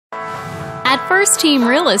At First Team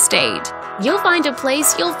Real Estate, you'll find a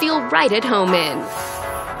place you'll feel right at home in.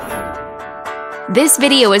 This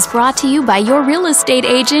video is brought to you by your real estate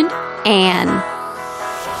agent, Anne.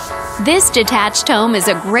 This detached home is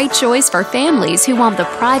a great choice for families who want the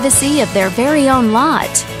privacy of their very own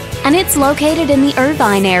lot, and it's located in the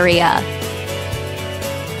Irvine area.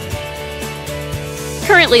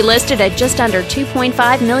 Currently listed at just under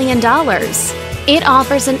 $2.5 million, it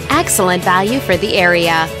offers an excellent value for the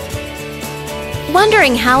area.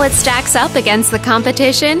 Wondering how it stacks up against the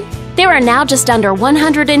competition? There are now just under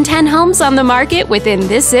 110 homes on the market within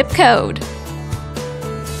this zip code.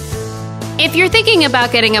 If you're thinking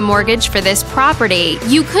about getting a mortgage for this property,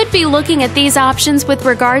 you could be looking at these options with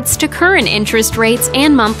regards to current interest rates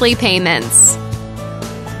and monthly payments.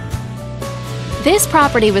 This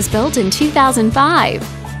property was built in 2005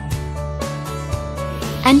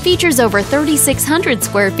 and features over 3,600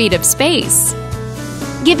 square feet of space,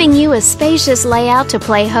 giving you a spacious layout to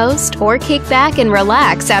play host or kick back and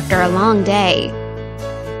relax after a long day.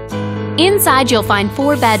 Inside you'll find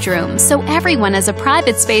 4 bedrooms, so everyone has a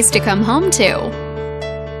private space to come home to,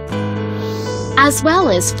 as well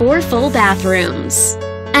as 4 full bathrooms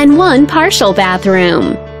and 1 partial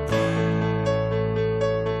bathroom.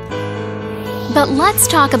 But let's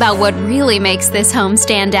talk about what really makes this home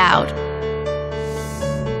stand out.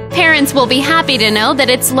 Parents will be happy to know that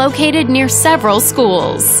it's located near several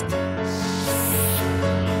schools.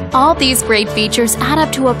 All these great features add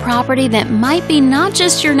up to a property that might be not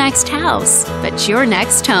just your next house, but your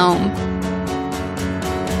next home.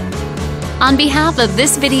 On behalf of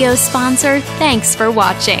this video's sponsor, thanks for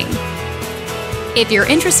watching. If you're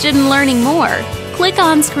interested in learning more, click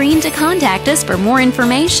on screen to contact us for more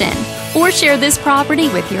information, or share this property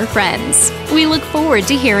with your friends. We look forward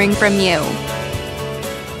to hearing from you.